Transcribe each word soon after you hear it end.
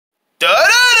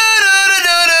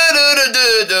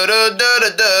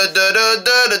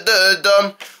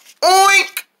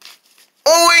Oink,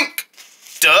 oink.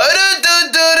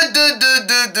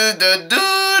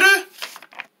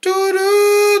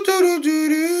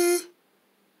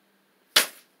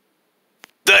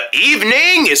 The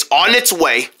evening is on its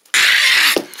way,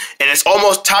 and it's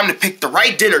almost time to pick the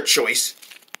right dinner choice.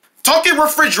 Talking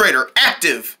refrigerator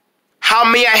active. How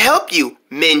may I help you,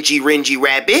 Miegi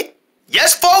Rabbit?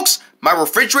 Yes, folks, my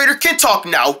refrigerator can talk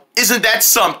now. Isn't that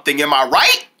something, am I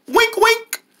right? Wink,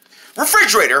 wink.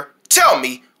 Refrigerator, tell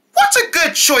me, what's a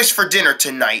good choice for dinner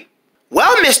tonight?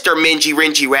 Well, Mr.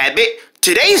 Miegi Rabbit,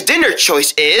 today's dinner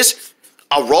choice is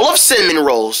a roll of cinnamon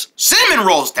rolls. Cinnamon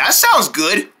rolls, that sounds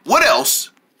good. What else?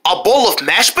 A bowl of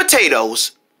mashed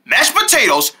potatoes. Mashed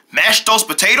potatoes, mash those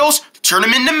potatoes, turn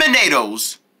them into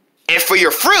tomatoes. And for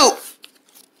your fruit,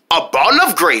 a bond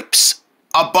of grapes.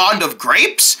 A bond of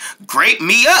grapes? Grape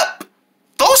me up.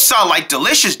 Those sound like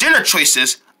delicious dinner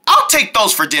choices. I'll take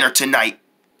those for dinner tonight.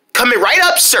 Coming right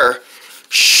up, sir.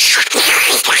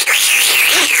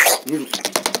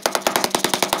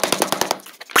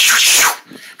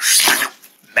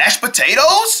 Mashed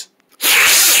potatoes?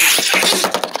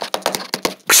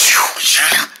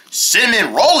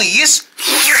 Cinnamon rollies?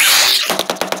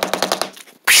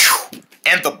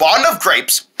 And the bond of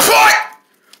grapes.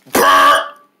 Brr!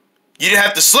 You didn't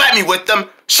have to slap me with them.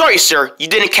 Sorry, sir, you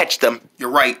didn't catch them. You're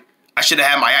right. I should have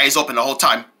had my eyes open the whole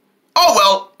time. Oh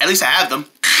well, at least I have them.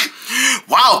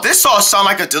 Wow, this all sounds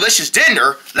like a delicious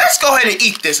dinner. Let's go ahead and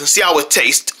eat this and see how it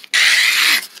tastes.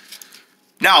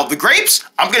 Now, the grapes,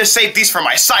 I'm gonna save these for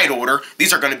my side order.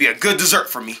 These are gonna be a good dessert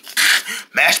for me.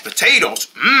 Mashed potatoes,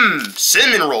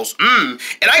 cinnamon rolls, And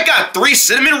I got 3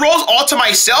 cinnamon rolls all to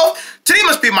myself. Today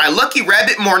must be my lucky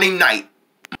rabbit morning night.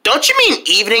 Don't you mean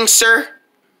evening, sir?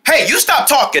 Hey, you stop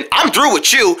talking. I'm through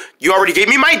with you. You already gave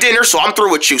me my dinner, so I'm through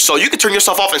with you. So you can turn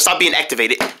yourself off and stop being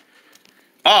activated.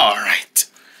 All right.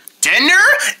 Dinner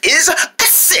is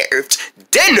served.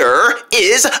 Dinner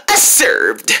is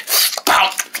served.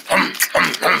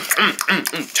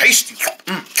 Tasty.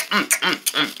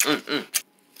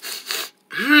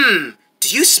 Do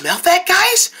you smell that,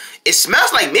 guys? It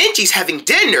smells like Miegi's having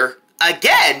dinner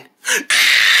again.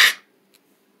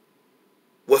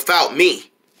 Without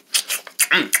me.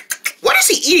 What is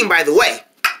he eating, by the way?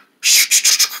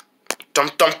 Dum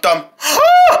dum dum.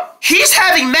 He's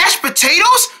having mashed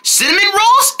potatoes, cinnamon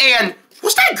rolls, and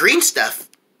what's that green stuff?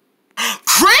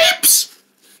 Grapes!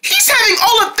 He's having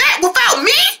all of that without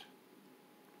me?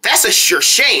 That's a sure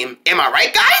shame. Am I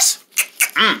right, guys?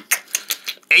 And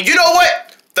you know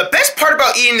what? The best part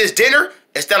about eating this dinner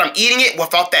is that I'm eating it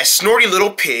without that snorty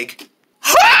little pig.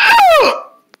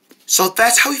 So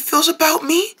that's how he feels about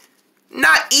me?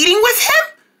 Not eating with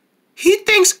him? He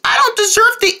thinks I don't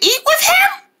deserve to eat with him?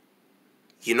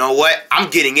 You know what? I'm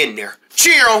getting in there.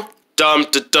 Cheer. Dum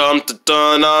da dum da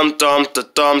dum dum da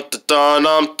dum da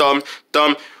dum dum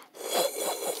dum.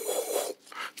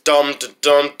 Dum da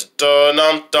dum da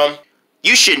dum dum.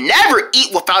 You should never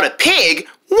eat without a pig.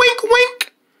 Wink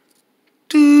wink.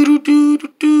 Do do do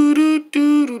do do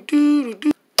do do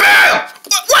do. Bam!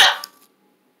 What?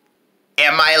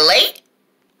 Am I late?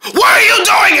 What are you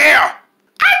doing here?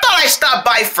 I thought I stopped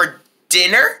by for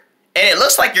dinner, and it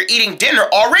looks like you're eating dinner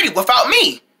already without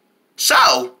me.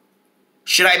 So,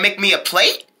 should I make me a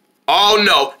plate? Oh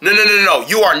no, no.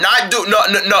 You are not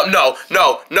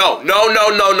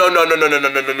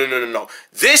no.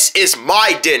 This is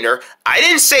my dinner. I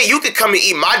didn't say you could come and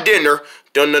eat my dinner.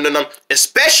 No.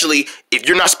 Especially if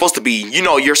you're not supposed to be,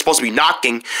 you're supposed to be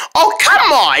knocking. Oh,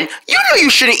 come on. You know you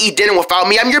shouldn't eat dinner without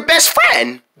me. I'm your best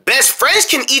friend. Best friends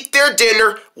can eat their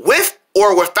dinner with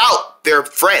or without their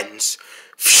friends.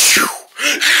 Phew.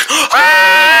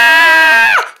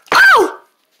 Ow!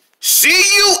 See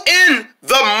you in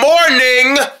the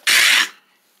morning.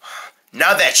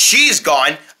 Now that she's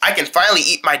gone, I can finally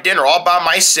eat my dinner all by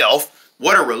myself.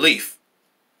 What a relief.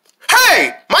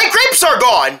 Hey, my grapes are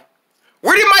gone.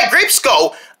 Where did my grapes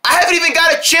go? I haven't even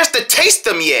got a chance to taste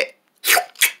them yet.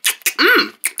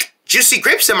 Juicy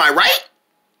grapes, am I right?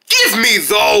 Give me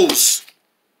those.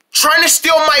 Trying to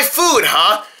steal my food,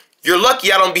 huh? You're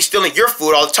lucky I don't be stealing your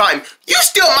food all the time. You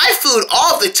steal my food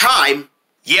all the time.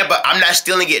 Yeah, but I'm not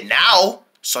stealing it now.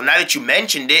 So now that you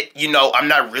mentioned it, I'm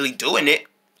not really doing it.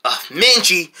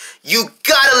 Miegi, you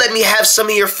gotta let me have some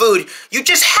of your food. You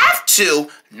just have to.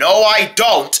 No, I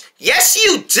don't. Yes,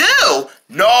 you do.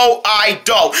 No, I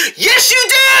don't. Yes, you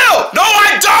do. No,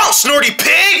 I don't, snorty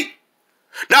pig.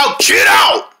 Now get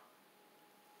out.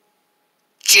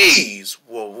 Jeez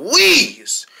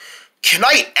Louise. Can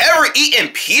I ever eat in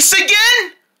peace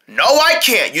again? No, I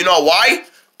can't. You know why?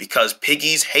 Because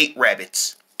piggies hate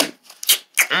rabbits.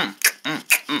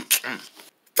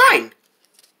 Fine.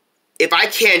 If I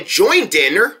can't join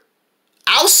dinner,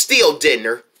 I'll steal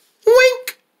dinner.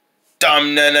 Wink.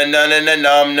 Dum na na na na na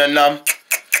num na num.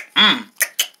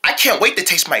 I can't wait to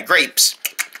taste my grapes.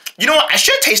 You know what? I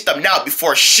should taste them now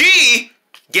before she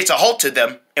gets a hold to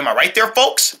them. Am I right there,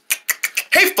 folks?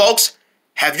 Hey, folks.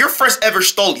 Have your friends ever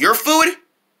stole your food?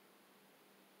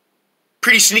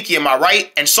 Pretty sneaky, am I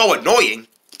right? And so annoying.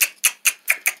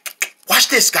 Watch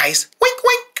this, guys. Wink,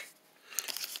 wink.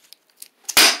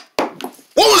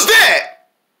 What was that?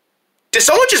 Did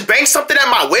someone just bang something at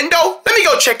my window? Let me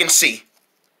go check and see.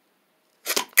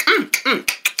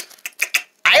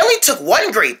 I only took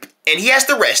one grape, and he has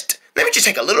the rest. Let me just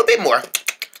take a little bit more.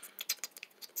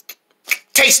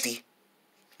 Tasty.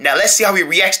 Now let's see how he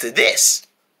reacts to this.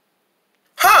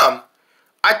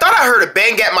 I thought I heard a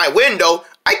bang at my window.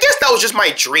 I guess that was just my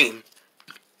dream.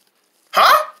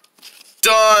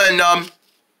 Done.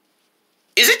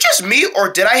 Is it just me, or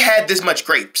did I have this much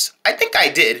grapes? I think I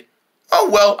did. Oh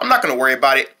well, I'm not gonna worry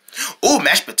about it. Ooh,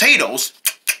 mashed potatoes.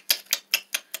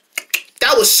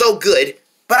 That was so good,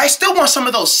 but I still want some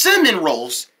of those cinnamon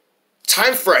rolls.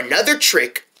 Time for another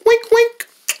trick. Wink, wink.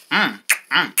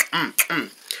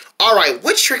 All right,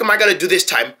 which trick am I gonna do this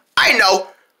time? I know.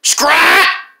 Scrap,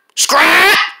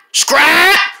 scrap,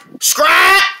 scrap,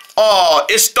 scrap. Oh,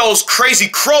 it's those crazy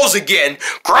crows again.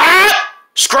 Scrap,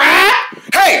 scrap.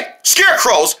 Hey,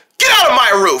 scarecrows, get out of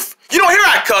my roof. You know, here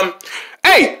I come.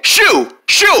 Hey, shoo,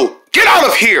 shoo, get out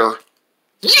of here.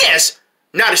 Yes,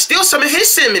 now to steal some of his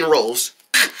cinnamon rolls.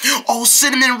 Oh,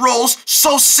 cinnamon rolls,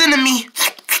 so cinnamony.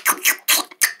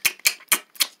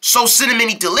 So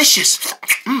cinnamony delicious.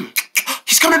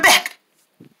 He's coming back.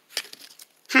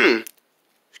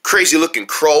 Crazy looking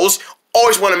crows.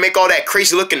 Always want to make all that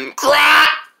crazy looking crack,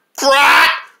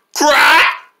 crack, crack,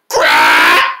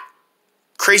 crack.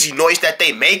 Crazy noise that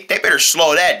they make. They better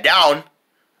slow that down.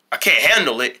 I can't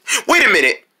handle it. Wait a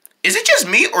minute. Is it just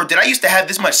me, or did I used to have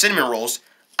this much cinnamon rolls?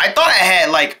 I thought I had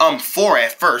like 4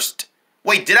 at first.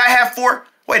 Wait, did I have 4?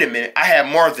 Wait a minute. I had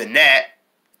more than that.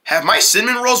 Have my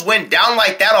cinnamon rolls went down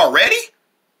like that already?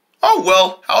 Oh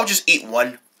well, I'll just eat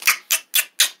one.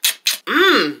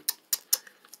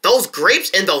 Those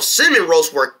grapes and those cinnamon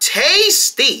rolls were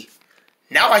tasty.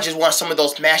 Now I just want some of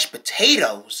those mashed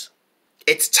potatoes.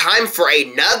 It's time for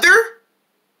another.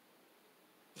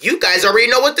 You guys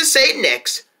already know what to say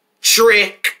next.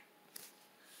 Trick.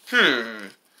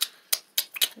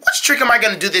 Which trick am I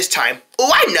gonna do this time?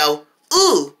 Oh, I know.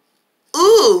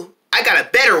 Ooh, I got a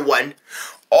better one.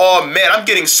 Oh man, I'm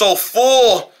getting so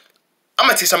full. I'm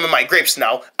gonna take some of my grapes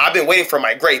now. I've been waiting for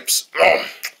my grapes.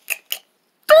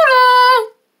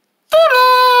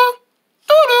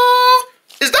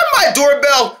 Is that my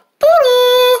doorbell?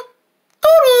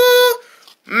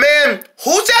 Man,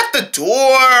 who's at the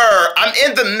door? I'm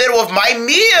in the middle of my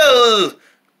meal.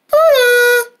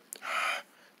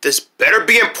 This better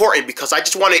be important because I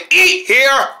just want to eat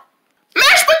here.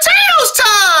 Mashed potatoes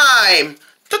time!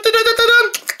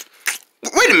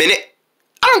 Wait a minute.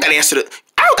 I don't gotta answer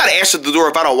the door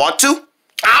if I don't want to.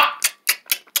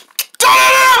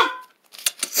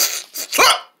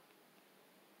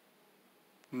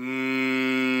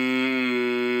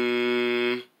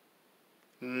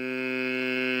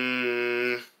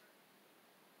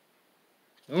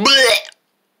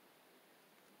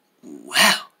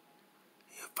 Well,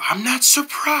 if I'm not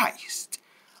surprised,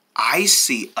 I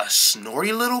see a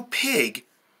snorty little pig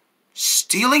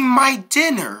stealing my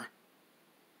dinner.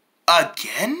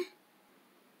 Again?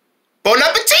 Bon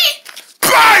appetit!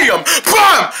 Bam!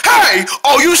 Bam! Hey!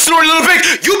 Oh, you snorty little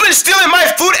pig! You've been stealing my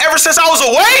food ever since I was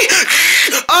away?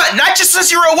 Not just since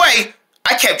you were away.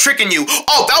 I kept tricking you.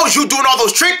 Oh, that was you doing all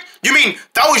those tricks? You mean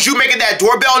that was you making that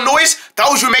doorbell noise? That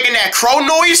was you making that crow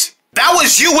noise? That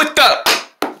was you with the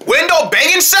window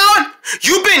banging sound?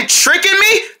 You've been tricking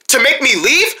me to make me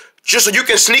leave just so you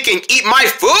can sneak and eat my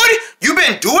food? You've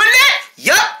been doing that?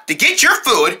 Yup, to get your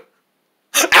food.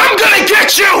 I'm gonna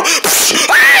get you!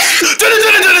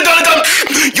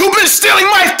 You've been stealing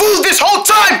my food this whole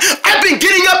time! I've been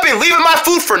getting up and leaving my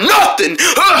food for nothing!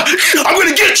 I'm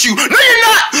gonna get you! No, you're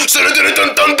not!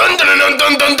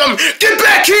 Get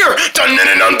back here!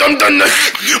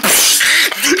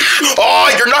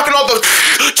 Oh, you're knocking all the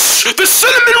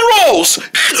cinnamon rolls!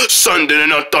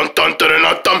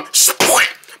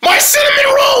 My cinnamon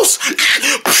rolls!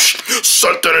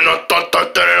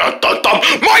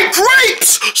 My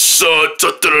grapes!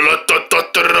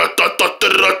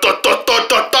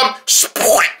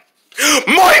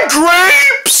 My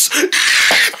grapes!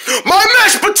 My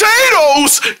mashed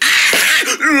potatoes!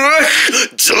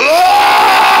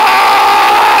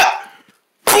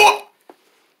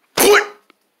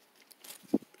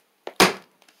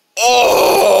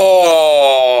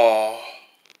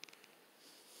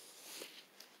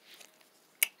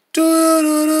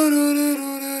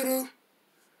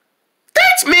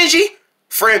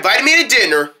 for inviting me to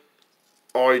dinner.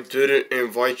 I didn't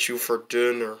invite you for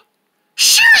dinner.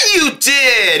 Sure you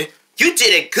did! You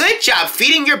did a good job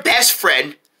feeding your best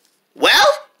friend. Well,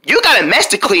 you got a mess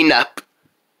to clean up.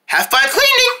 Have fun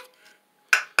cleaning!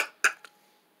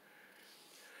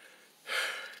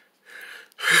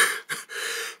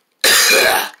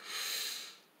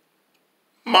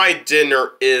 My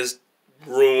dinner is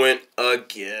ruined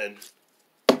again.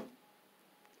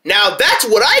 Now that's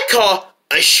what I call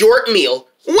a short meal.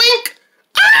 Wink!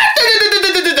 Ah,